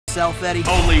Self, Eddie.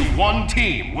 Only one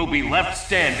team will be left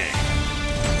standing.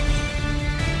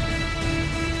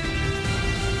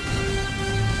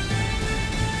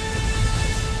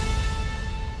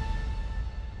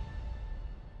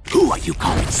 Who are you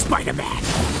calling Spider-Man?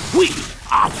 We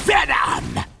are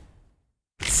Venom!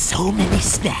 So many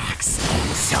snacks,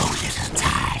 so little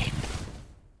time.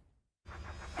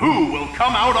 Who will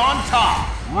come out on top?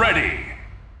 Ready!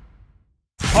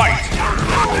 Fight!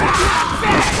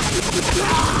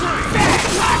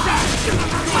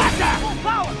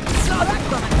 Saw that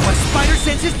coming. My spider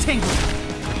sense is tingling.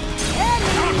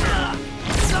 Eddie!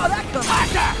 Saw that coming.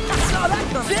 Saw that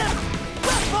coming. Zip!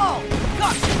 Football!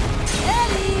 Gotcha!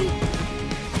 Eddie!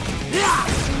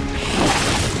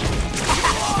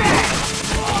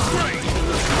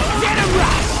 Get him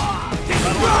right!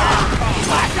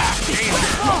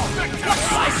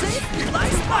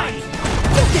 Nice fight!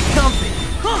 Don't get comfy!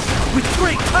 With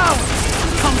great power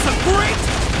comes a great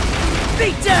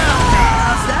beatdown!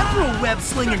 How's that for a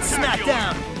web-slinging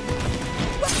smackdown?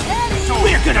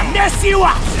 We're gonna mess you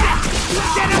up!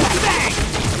 Get him bang!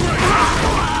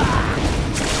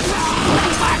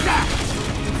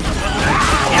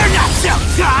 You're not so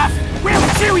tough! We'll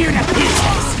chew you to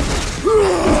pieces!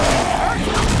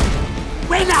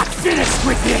 We're not finished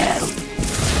with you!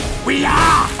 We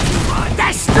are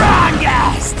the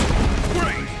strongest!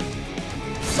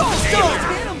 Soul Stones!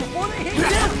 Hit him before they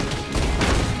hit him!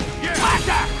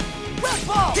 Web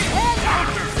ball!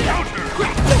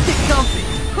 Don't get comfy!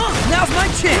 Now's my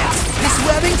chance! This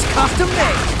webbing's custom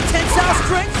made! Tensile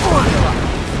strength formula!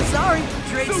 Sorry,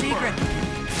 trade secret.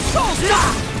 Soul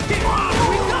Stone! Here we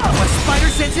go! My spider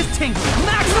sense is tingling!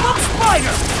 Maximum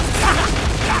spider!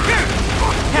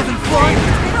 Having fun?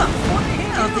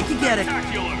 I don't think you get it.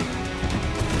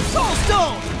 Soul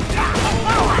Stone!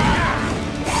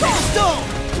 Soul Stone!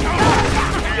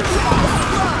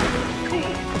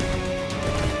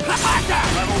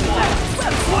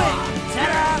 Web swing!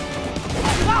 Ta-da!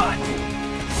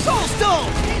 Soul Stone!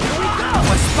 Here we go!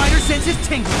 My spider sense is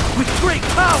tingling! With great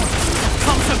power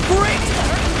comes a great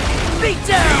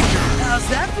beatdown! How's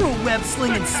that for a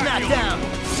web-slinging smackdown?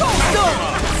 Soul Stone!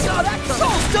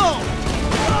 Soul Stone!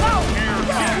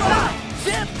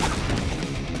 Zip!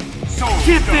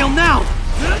 Can't fail now!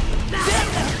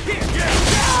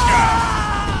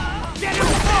 Get him!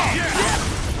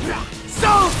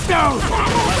 Soul Stone!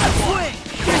 Web swing!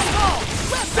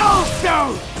 Soul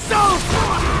Stone! Soul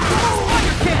Stone!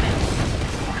 Spider cannon!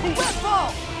 Web ball!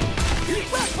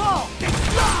 Web ball!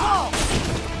 Web ball!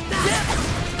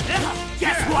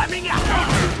 Just warming up!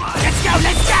 Let's go!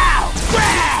 Let's go!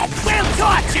 Grab! We'll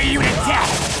torture you to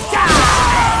death!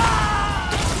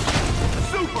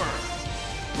 Super!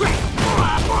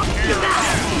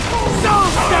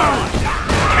 Soul Stone!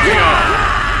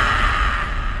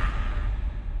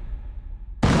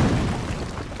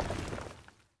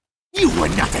 You were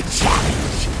not a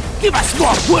challenge! Give us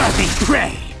more worthy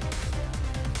prey!